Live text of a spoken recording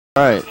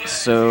Alright,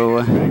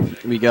 so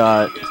we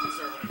got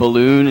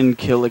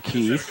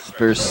Balloon+KillaKeith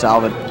versus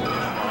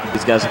Salvadoc.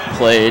 These guys have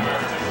played.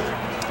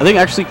 I think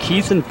actually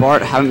Keith and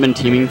Bart haven't been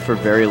teaming for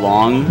very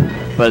long,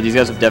 but these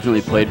guys have definitely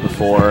played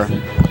before.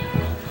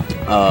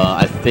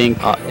 I think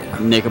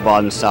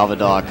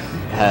Nikabod+Salvadoc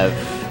have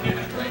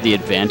the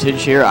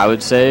advantage here, I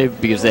would say,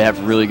 because they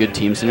have really good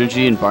team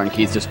synergy, and Bart and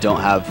Keith just don't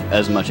have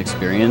as much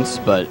experience,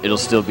 but it'll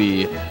still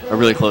be a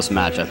really close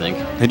match, I think.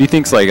 Who do you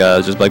think's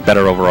just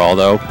better overall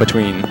though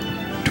between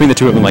the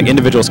two of them, like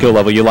individual skill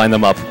level? You line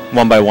them up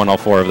one by one, all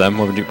four of them.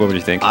 What would you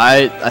think?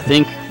 I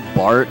think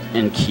Bart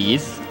and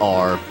Keith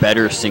are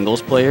better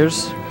singles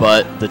players,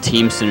 but the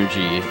team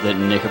synergy that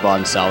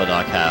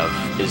Nikabod+Salvadoc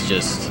have is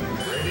just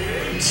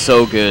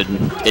so good.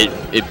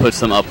 It puts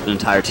them up an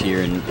entire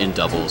tier in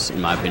doubles,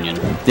 in my opinion.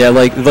 Yeah,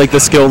 like the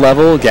skill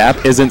level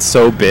gap isn't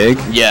so big.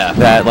 Yeah.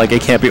 That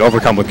it can't be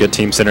overcome with good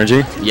team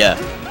synergy. Yeah,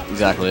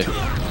 exactly.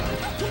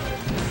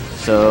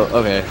 So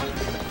okay,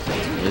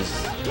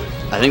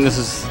 I think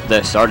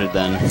they started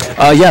then.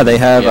 Yeah, they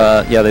have.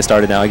 Yeah, they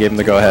started now. I gave them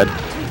the go ahead.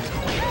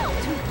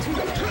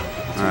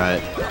 All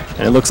right.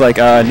 And it looks like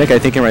Nick, I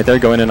think, right there,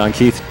 going in on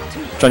Keith,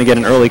 trying to get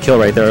an early kill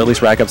right there, or at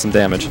least rack up some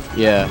damage.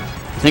 Yeah.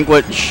 I think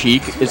what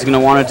Sheik is going to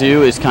want to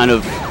do is kind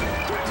of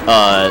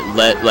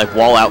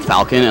wall out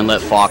Falcon and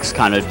let Fox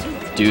kind of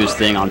do his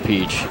thing on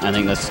Peach. I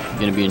think that's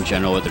going to be in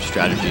general what their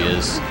strategy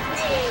is.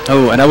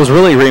 Oh, and I was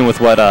really agreeing with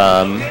what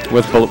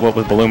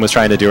Balloon was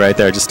trying to do right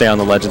there. Just stay on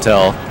the ledge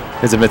until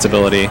his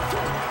invincibility,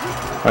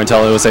 or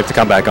until it was safe to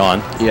come back on.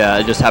 Yeah,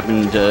 it just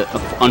happened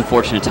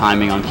unfortunate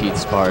timing on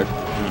Keith's part.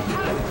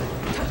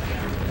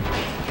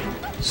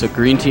 So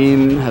green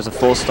team has a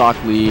full stock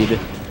lead,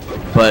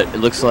 but it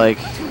looks like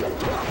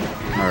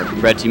our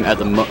red team at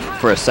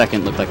for a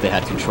second looked like they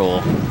had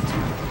control.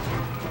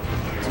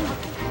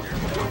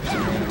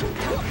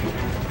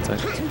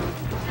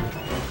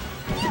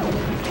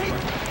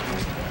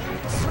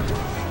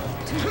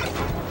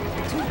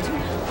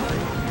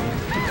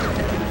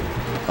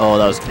 Oh,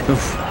 that was.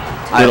 Oof.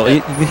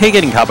 You hate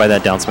getting caught by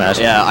that down smash.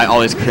 Yeah, I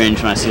always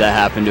cringe when I see that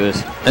happen to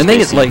us. And the thing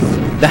is,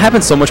 that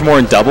happens so much more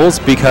in doubles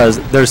because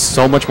there's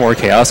so much more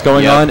chaos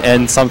going on,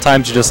 and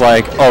sometimes you're just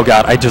like, oh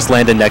god, I just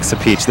landed next to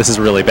Peach. This is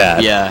really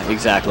bad. Yeah,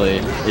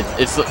 exactly.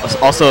 It's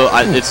also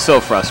it's so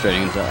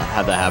frustrating to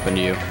have that happen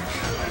to you.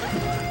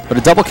 But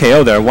a double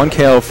KO there, one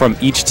KO from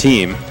each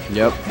team.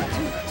 Yep.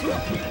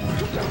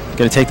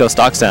 Gonna take those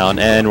stocks down,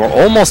 and we're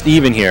almost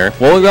even here.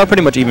 Well, we are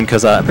pretty much even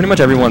because pretty much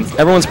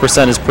everyone's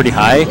percent is pretty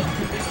high.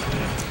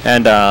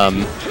 And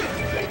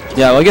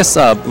yeah, well, I guess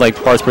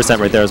like Bart's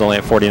percent right there is only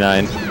at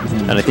 49,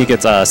 and I think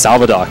it's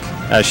Salvadoc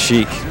as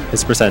Sheik.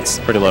 His percent's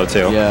pretty low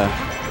too. Yeah.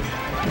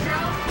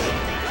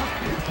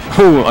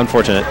 Ooh,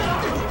 unfortunate.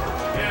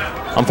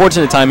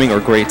 Unfortunate timing, or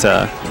great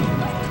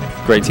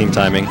team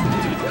timing.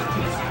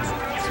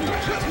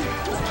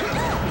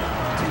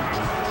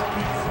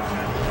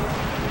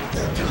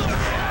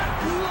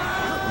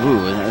 Ooh,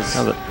 that's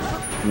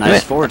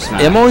nice forward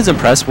smash. I'm always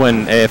impressed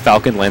when a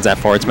Falcon lands that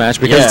forward smash,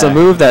 because it's a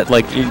move that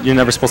you're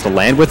never supposed to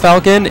land with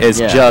Falcon. It's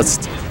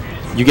just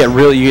you get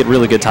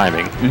really good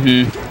timing.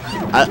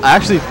 I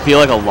actually feel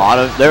like a lot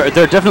of there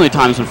are definitely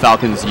times when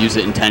Falcons use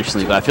it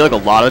intentionally, but I feel like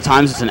a lot of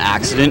times it's an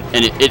accident,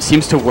 and it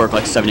seems to work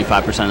like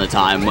 75% of the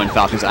time when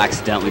Falcons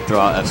accidentally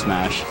throw out F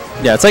smash.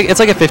 Yeah, it's like a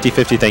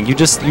 50-50 thing. You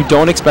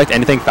don't expect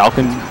anything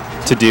Falcon's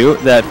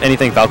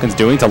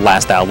doing to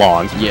last that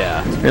long.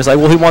 Yeah. And it's like,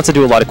 well, he wants to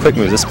do a lot of quick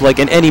moves. It's like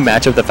in any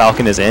matchup the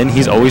Falcon is in,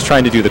 he's always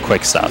trying to do the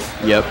quick stuff.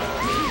 Yep.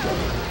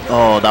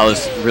 Oh, that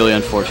was really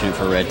unfortunate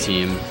for red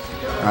team.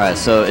 All right,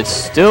 so it's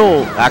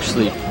still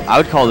actually, I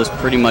would call this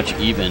pretty much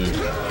even,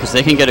 because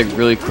they can get a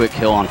really quick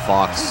kill on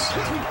Fox.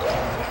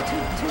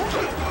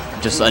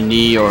 Just a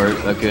knee or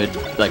a good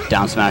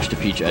down smash to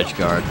Peach edge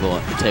guard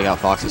will take out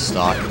Fox's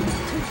stock.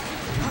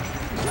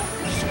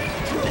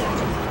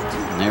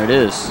 And there it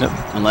is. Yep.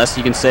 Unless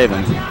you can save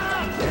him.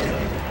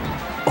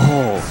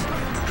 Oh.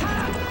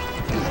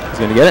 He's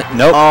gonna get it?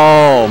 Nope.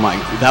 Oh my,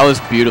 that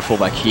was beautiful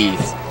by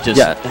Keith. Just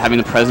having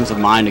the presence of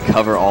mind to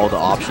cover all the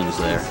options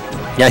there.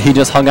 Yeah, he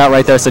just hung out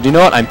right there, said, you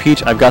know what, I'm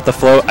Peach, I've got the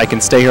float, I can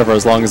stay here for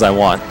as long as I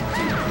want.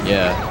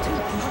 Yeah.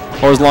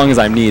 Or as long as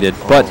I'm needed.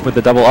 But with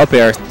the double up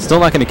air, still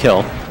not going to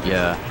kill.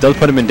 Yeah. Does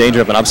put him in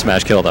danger of an up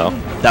smash kill, though.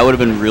 That would have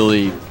been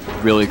really,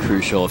 really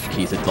crucial if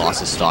Keith had lost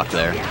his stock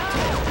there.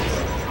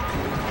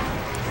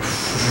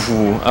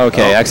 Ooh,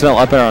 okay, accidental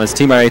up air on his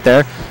teammate right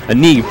there. A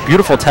knee,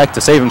 beautiful tech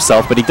to save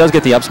himself, but he does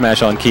get the up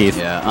smash on Keith.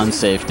 Yeah,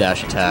 unsafe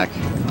dash attack.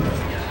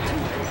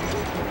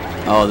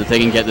 Oh, that they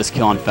can get this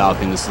kill on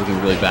Falcon. This is looking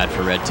really bad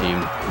for red team.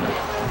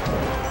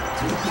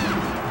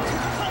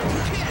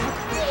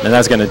 And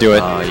that's going to do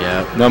it. Oh,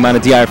 yeah. No amount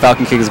of DI or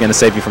Falcon kick is going to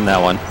save you from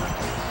that one.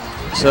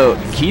 So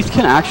Keith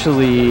can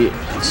actually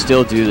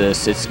still do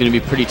this. It's going to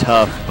be pretty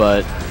tough,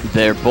 but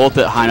they're both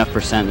at high enough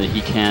percent that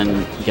he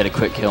can get a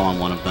quick kill on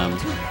one of them.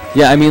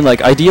 Yeah, I mean,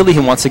 ideally he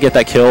wants to get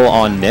that kill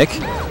on Nick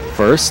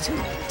first,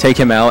 take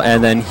him out,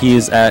 and then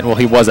he's at, well,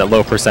 he was at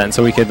low percent,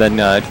 so we could then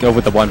go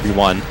with the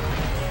 1v1.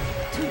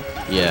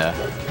 Yeah.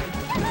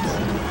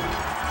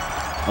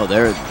 Oh,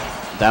 there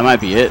that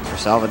might be it for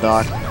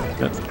Salvadoc.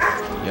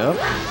 Yep.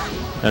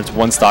 That's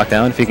one stock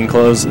down. If he can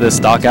close this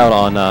stock out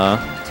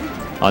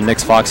on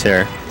Nick's Fox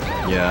here.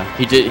 Yeah,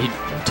 he did. He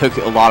took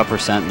a lot of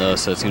percent though,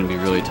 so it's going to be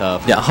really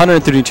tough. Yeah,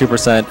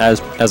 132% as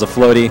a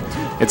floaty.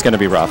 It's going to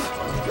be rough.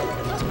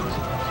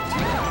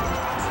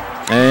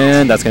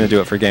 And that's going to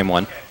do it for game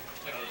 1.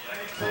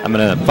 I'm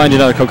going to find you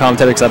another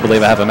co-commentator because I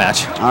believe I have a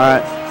match. All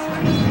right.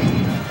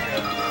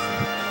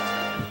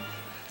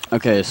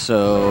 Okay,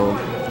 so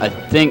I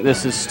think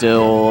this is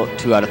still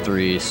 2 out of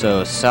 3.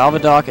 So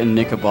Salvadoc and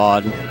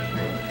Nikabod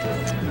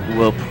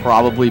will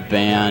probably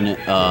ban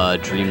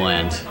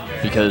Dreamland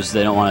because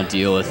they don't want to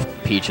deal with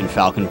Peach and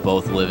Falcon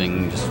both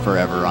living just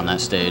forever on that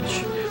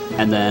stage.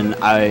 And then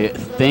I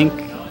think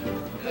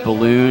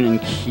Balloon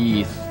and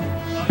Keith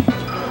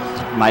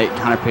might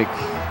kind of pick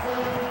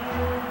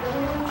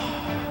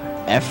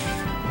F.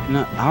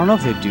 No, I don't know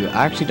if they do.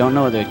 I actually don't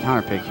know what they'd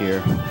counter pick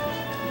here.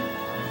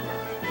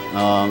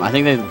 I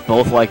think they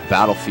both like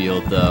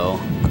Battlefield though.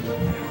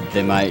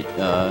 They might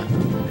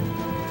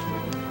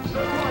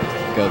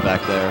go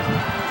back there.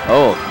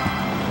 Oh,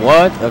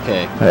 what?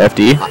 Okay.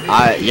 FD?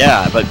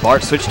 Yeah, but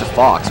Bart switched to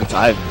Fox, which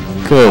I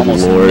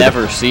almost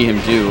never see him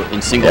do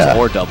in singles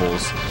or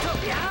doubles.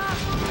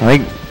 I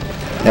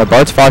think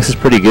Bart's Fox is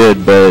pretty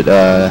good, but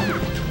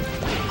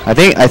I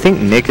think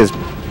Nick is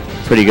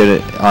pretty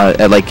good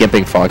at like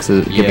gimping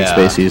Foxes, gimping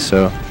Spaceys.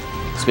 So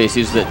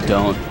Spaceys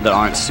that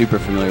aren't super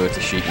familiar with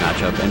the Sheik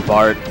matchup, and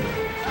Bart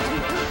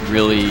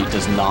really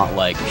does not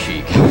like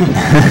Sheik.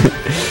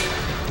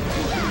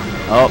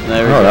 Oh,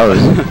 there we go.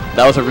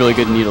 That was a really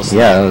good needle slip.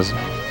 Yeah,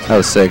 that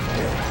was sick.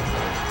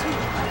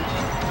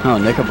 Oh,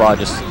 Nikabod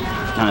just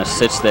kind of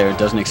sits there and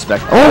doesn't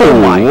expect.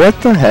 Oh, what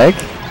the heck?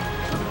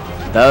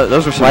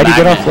 Those were some Why'd he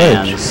get off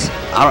hands.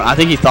 I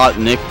think he thought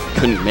Nick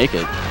couldn't make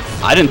it.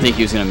 I didn't think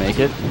he was gonna make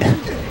it.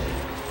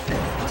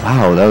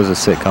 Wow, that was a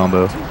sick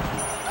combo.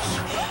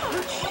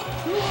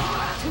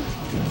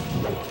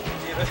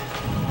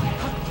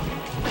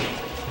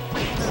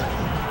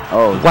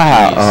 Oh,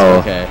 wow. Geez. Oh.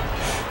 Okay.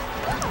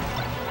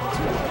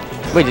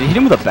 Wait, did he hit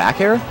him with a back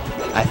air?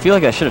 I feel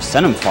like I should have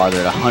sent him farther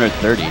at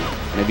 130.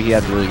 Maybe he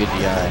had really good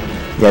DI.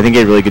 Yeah, I think he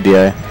had really good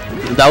DI.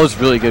 That was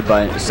really good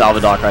by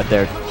Salvadoc right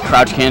there.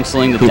 Crouch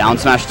canceling the down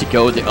smash to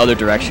go the other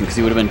direction because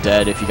he would have been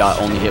dead if he got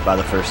only hit by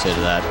the first hit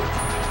of that.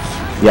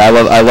 Yeah,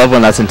 I love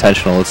when that's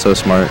intentional. It's so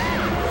smart.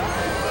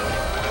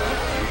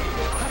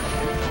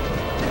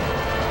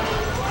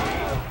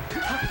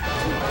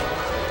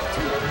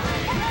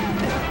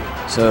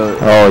 So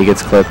oh, he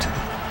gets clipped.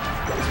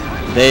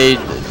 They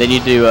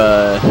need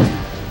to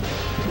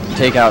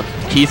take out.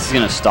 Keith's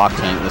gonna stock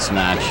tank this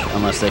match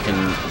unless they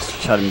can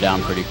shut him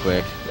down pretty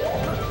quick.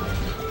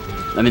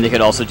 I mean, they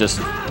could also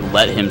just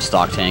let him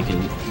stock tank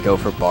and go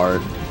for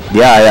Bart.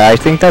 Yeah, I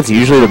think that's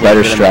usually the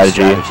better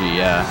strategy.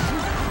 Yeah.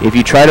 If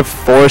you try to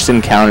force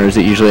encounters,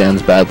 it usually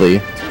ends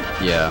badly.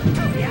 Yeah.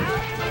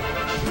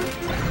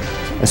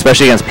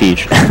 Especially against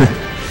Peach.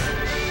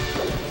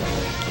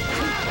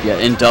 Yeah,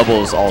 in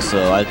doubles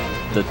also,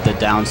 the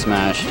down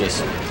smash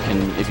just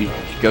can, if you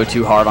go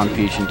too hard on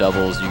Peach in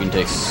doubles, you can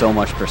take so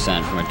much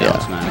percent from a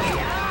down smash.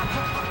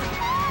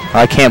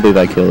 I can't believe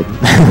I killed.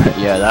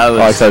 Yeah, that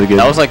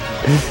was like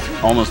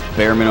almost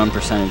bare minimum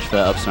percentage for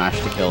that up smash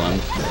to kill him.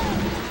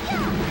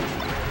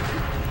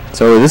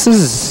 So this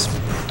is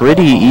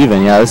pretty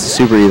even. Yeah, this is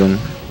super even.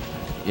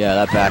 Yeah,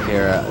 that back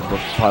air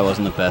probably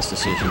wasn't the best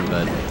decision,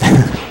 but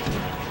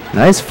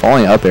nice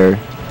falling up air.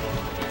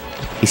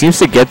 He seems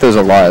to get those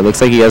a lot. It looks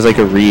like he has like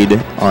a read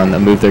on a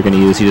move they're going to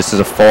use. He just does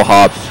a full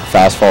hop,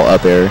 fast fall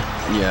up air.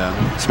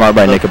 Yeah. Smart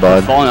by Nikabod.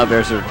 The falling up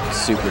airs are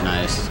super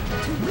nice.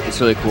 It's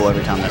really cool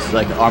every time. That's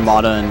like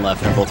Armada and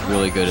Left are both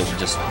really good at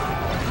just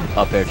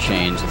up air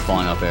chains with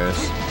falling up airs.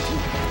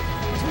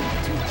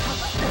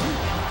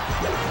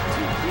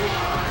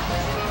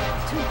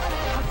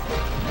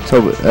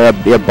 So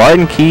yeah, Bart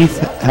and Keith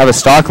have a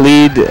stock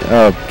lead.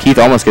 Keith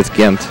almost gets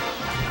gimped.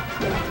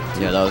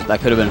 Yeah, that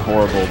could have been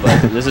horrible,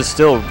 but this is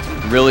still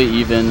really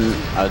even,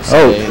 I would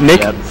say. Oh, Nick!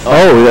 Yeah.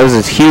 Oh, that was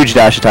a huge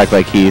dash attack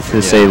by Keith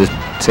to save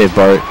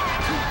Bart.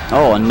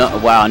 Oh,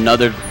 wow!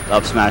 Another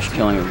up smash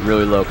killing a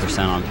really low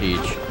percent on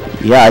Peach.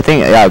 Yeah, I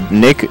think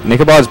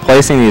Nikabod's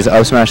placing these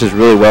up smashes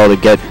really well to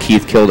get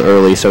Keith killed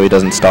early, so he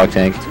doesn't stock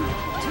tank.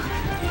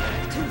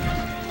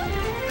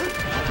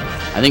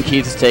 I think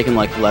Keith is taking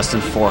like less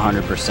than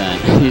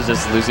 400%. He's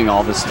just losing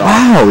all this stock.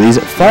 Wow, he's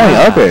falling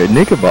up there,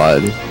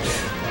 Nikabod.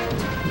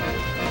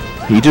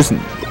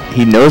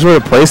 He knows where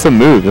to place the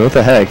move. What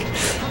the heck?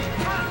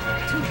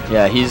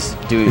 Yeah, he's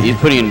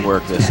putting in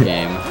work this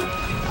game.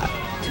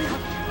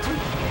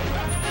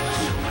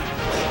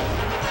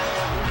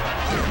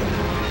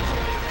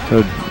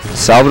 So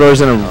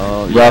Salvador's in a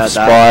rough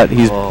spot.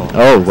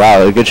 Oh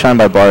wow, a good shine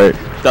by Bart.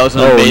 That was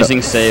an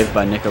amazing save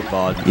by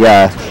Nikabod.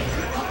 Yeah.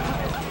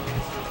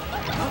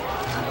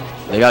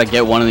 They gotta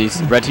get one of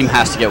these. Red team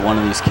has to get one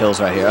of these kills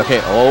right here.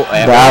 Okay. Oh,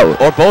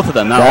 or both of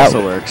them. That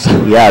also works.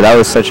 Yeah, that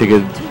was such a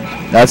good.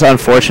 That's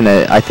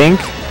unfortunate. I think.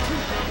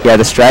 Yeah,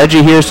 the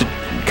strategy here is to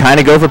kind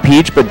of go for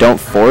Peach, but don't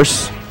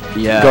force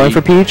going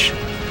for Peach.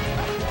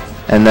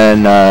 And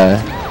then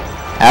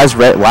as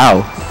Red,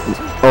 wow.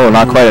 Oh,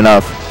 not quite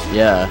enough.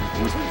 Yeah.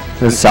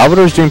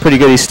 Salvador's doing pretty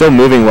good. He's still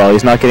moving well.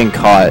 He's not getting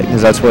caught,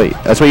 because that's what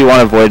you want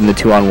to avoid in the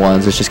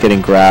 2-on-1s. It's just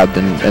getting grabbed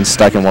and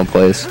stuck in one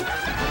place.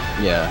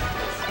 Yeah.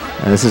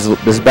 And this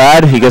is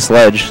bad. He gets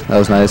ledge. That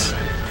was nice.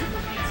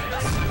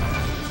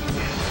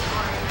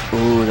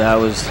 Ooh, that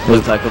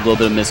looked like a little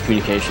bit of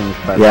miscommunication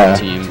by the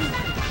team.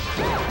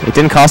 It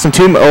didn't cost him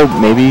too. Oh,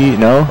 maybe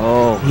no.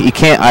 Oh. He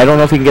can't. I don't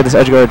know if he can get this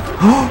edge guard.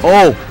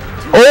 Oh.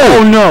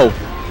 Oh no.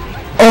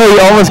 Oh, he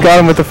almost got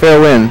him with the fair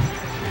win.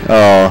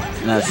 Oh.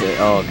 And that's it.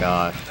 Oh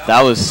god.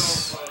 That was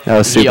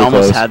super He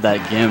almost close. had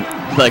that gimp,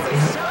 like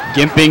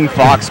gimping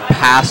Fox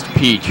past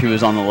Peach, who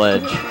was on the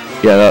ledge.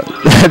 Yeah,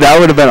 that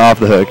would have been off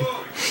the hook.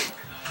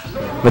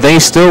 But then he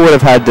still would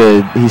have had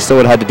to. He still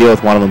would have had to deal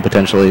with one of them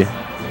potentially.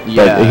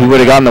 Yeah. But he would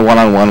have gotten the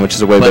 1-on-1, which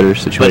is a way better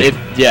situation.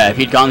 But if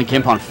he'd gotten the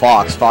gimp on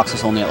Fox, Fox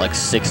was only at like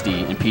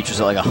 60, and Peach was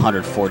at like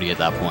 140 at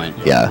that point.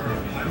 Yeah.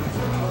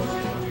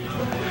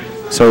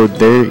 So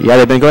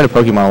they've been going to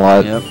Pokemon a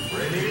lot. Yep.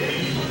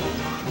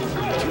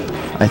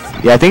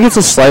 I think it's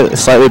a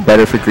slightly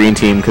better for Green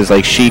Team, because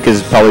like Sheik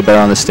is probably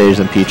better on the stage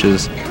than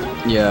Peaches.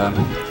 Yeah,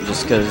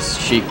 just because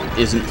Sheik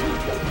isn't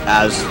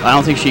as. I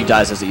don't think Sheik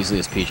dies as easily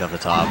as Peach off the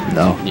top.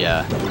 No.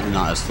 Yeah,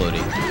 not as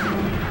floaty.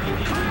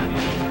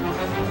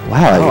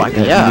 Wow,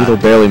 that needle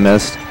barely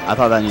missed. I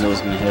thought that needle was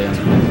going to hit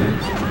him.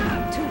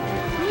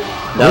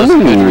 That was a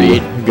good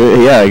read. Good,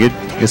 yeah,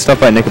 good stuff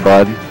by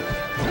Nikabod.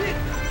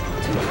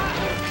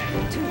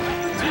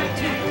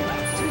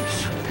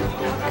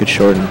 Good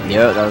shorten.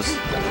 Yeah, that was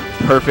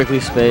perfectly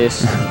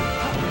spaced.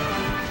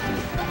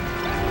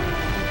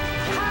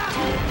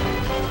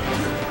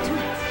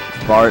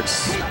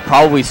 Bart's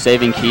probably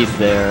saving Keith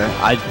there.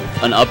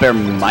 An up air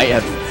might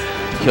have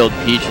killed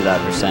Peach at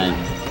that percent.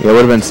 Yeah, it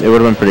would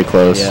have been pretty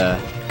close. Yeah.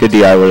 Good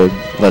DI would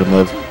have let him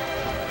live.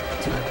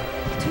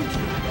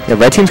 Yeah,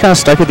 red team's kind of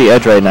stuck at the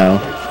edge right now.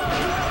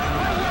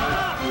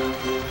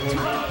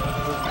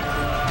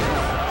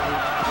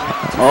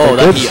 Oh,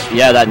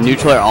 that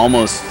neutral air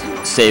almost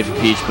saved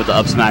Peach, but the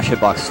up smash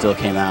hitbox still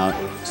came out.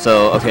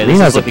 So okay, Green this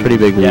has is looking a pretty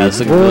big lead. Yeah, it's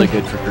looking really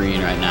good for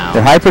Green right now.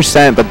 They're high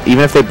percent, but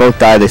even if they both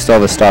die, they still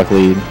have a stock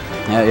lead.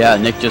 Yeah,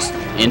 Nick just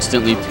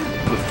instantly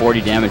put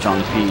 40 damage on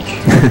the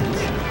Peach.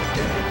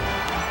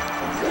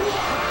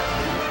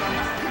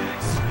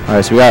 All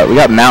right, so we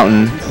got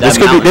Mountain. This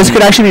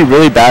could actually be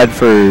really bad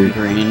for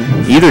Green.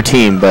 Either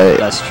team, but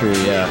That's true,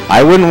 yeah.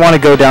 I wouldn't want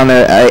to go down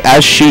there.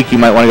 As Sheik, you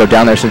might want to go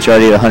down there since you're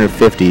already at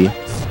 150.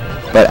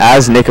 But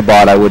as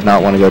Nikabod, I would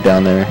not want to go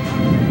down there.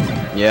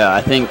 Yeah, I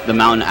think the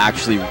Mountain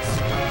actually,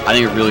 I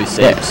think it really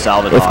saved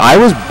Salvador. If I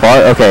was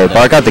Bart, okay, yeah.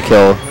 Bart got the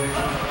kill.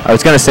 I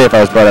was going to say if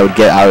I was Bart, I would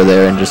get out of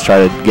there and just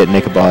try to get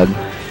Nikabod.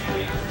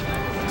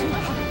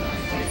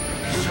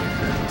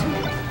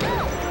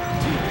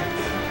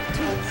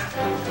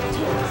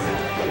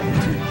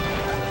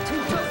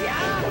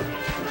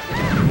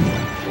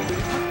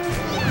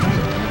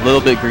 A little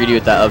bit greedy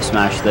with that up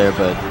smash there,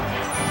 but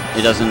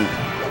it doesn't.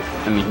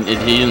 I mean, he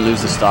didn't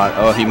lose the stock.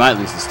 Oh, he might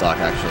lose the stock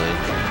actually.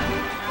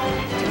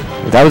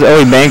 That was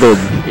he mangled.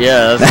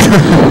 Yeah.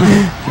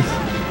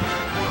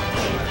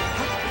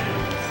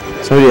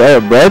 So yeah,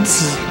 Red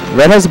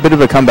has a bit of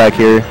a comeback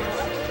here.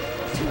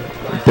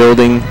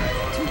 Building.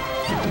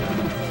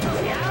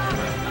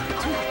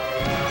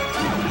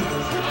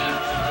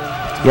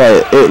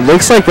 Yeah, it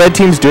looks like Red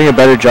Team's doing a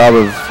better job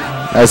of.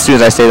 As soon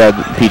as I say that,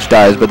 Peach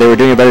dies, but they were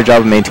doing a better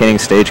job of maintaining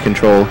stage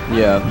control.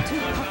 Yeah.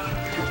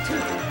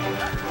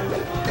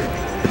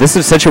 But this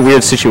is such a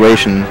weird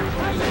situation.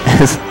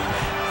 That's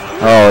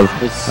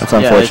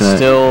unfortunate. Yeah, it's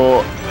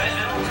still.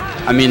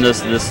 I mean,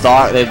 the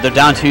stock. They're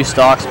down 2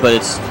 stocks, but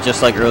it's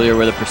just like earlier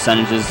where the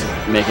percentages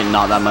make it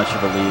not that much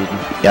of a lead.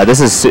 Yeah,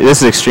 this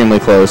is extremely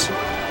close.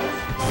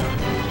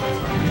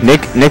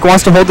 Nick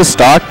wants to hold the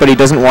stock, but he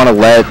doesn't want to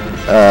let.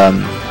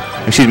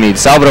 Excuse me,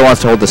 Salvador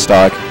wants to hold the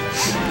stock.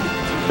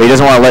 But he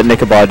doesn't want to let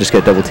Nikabod just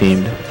get double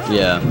teamed.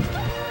 Yeah.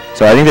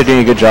 So I think they're doing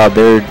a good job.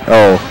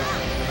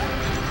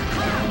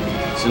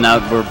 So now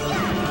we're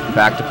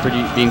back to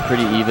being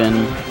pretty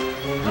even.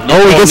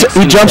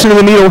 He jumps into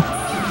the needle.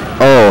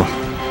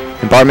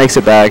 And Bart makes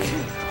it back.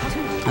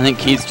 I think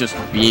Keith just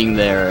being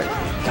there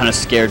kind of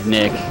scared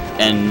Nick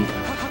and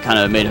kind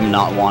of made him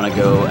not want to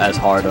go as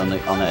hard on the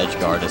edge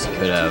guard as he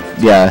could have.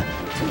 Yeah.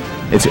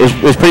 It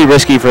was pretty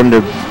risky for him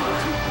to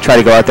try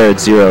to go out there at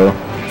 0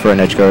 for an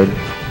edge guard.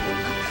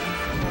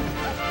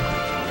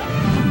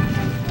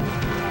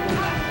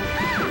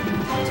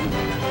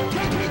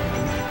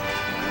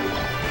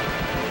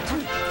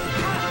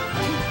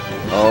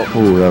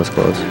 Ooh, that was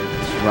close.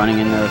 Just running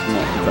in there with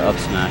the up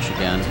smash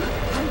again.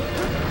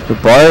 The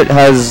Bart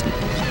has.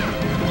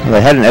 Well,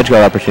 they had an edge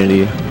guard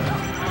opportunity.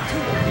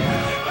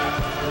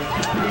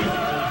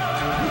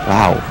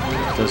 Wow.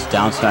 Those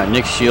down smash.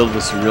 Nick's shield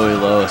was really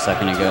low a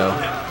second ago.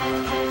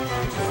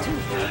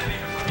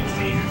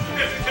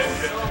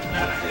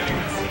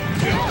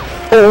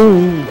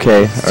 Oh,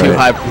 okay.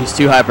 He's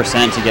too high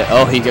percent to get.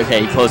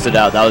 He closed it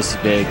out. That was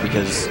big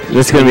because.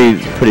 This is gonna be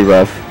pretty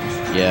rough.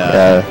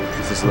 Yeah.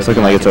 It's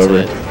looking like it's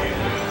over.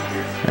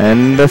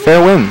 And a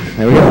fair win.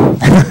 There we go.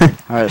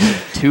 All right,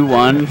 so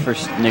 2-1 for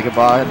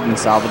Nikabod and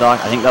Salvadoc.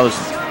 I think that was...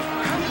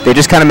 They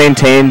just kind of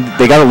maintained.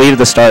 They got a lead at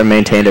the start and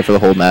maintained it for the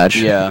whole match.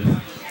 Yeah.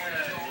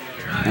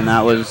 And that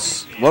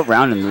was... What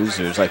round in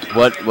losers? Like,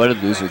 what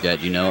did loser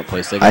get? You know what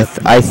place they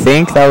got? I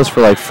think that was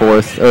for like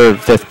 4th or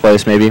 5th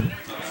place, maybe.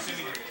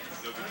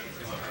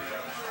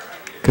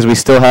 Because we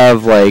still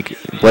have like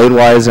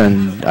Bladewise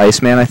and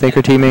Iceman, I think,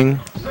 are teaming.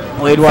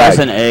 Bladewise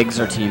and Eggz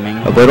are teaming.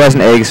 Bladewise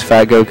and Eggz,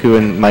 Fatgoku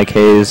and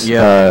MikeHaze,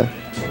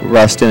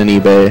 Rustin and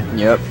eBay.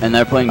 Yep, and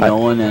they're playing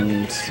Nolan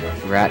and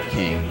Rat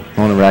King.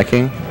 Nolan and Rat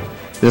King?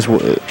 This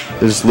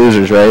is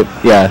losers, right?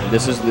 Yeah.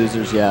 This is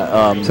losers,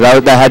 yeah. So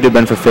that had to have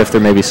been for 5th or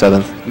maybe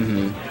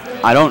 7th.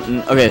 I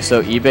don't... Okay,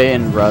 so eBay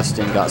and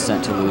Rustin got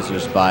sent to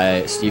losers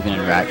by Steven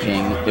and Rat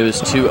King. It was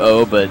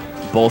 2-0, but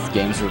both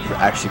games were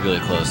actually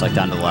really close, like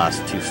down to the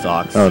last 2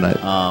 stocks. Oh, nice.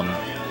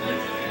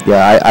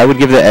 Yeah, I would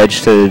give the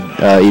edge to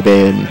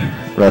eBay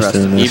and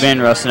Rustin. eBay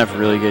and Rustin have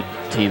really good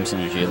team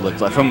synergy, it looked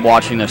like, from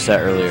watching their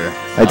set earlier.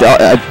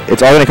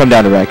 It's all going to come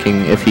down to Rat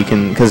King if he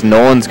can, because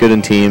Nolan's good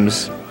in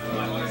teams.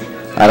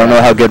 I don't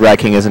know how good Rat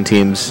King is in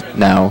teams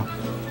now,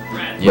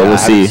 but we'll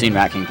see. I haven't seen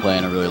Rat King play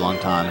in a really long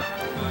time.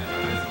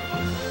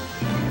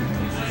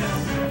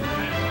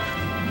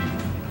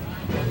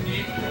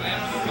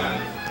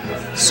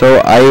 So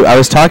I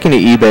was talking to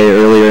eBay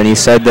earlier, and he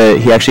said that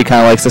he actually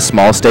kind of likes the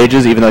small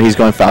stages, even though he's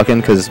going Falcon,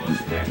 because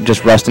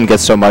just Rustin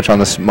gets so much on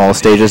the small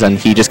stages, and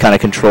he just kind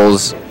of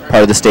controls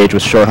part of the stage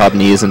with short hop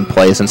knees and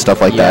plays and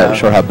stuff like that,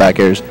 short hop back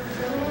airs.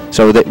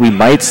 So that we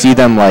might see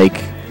them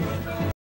like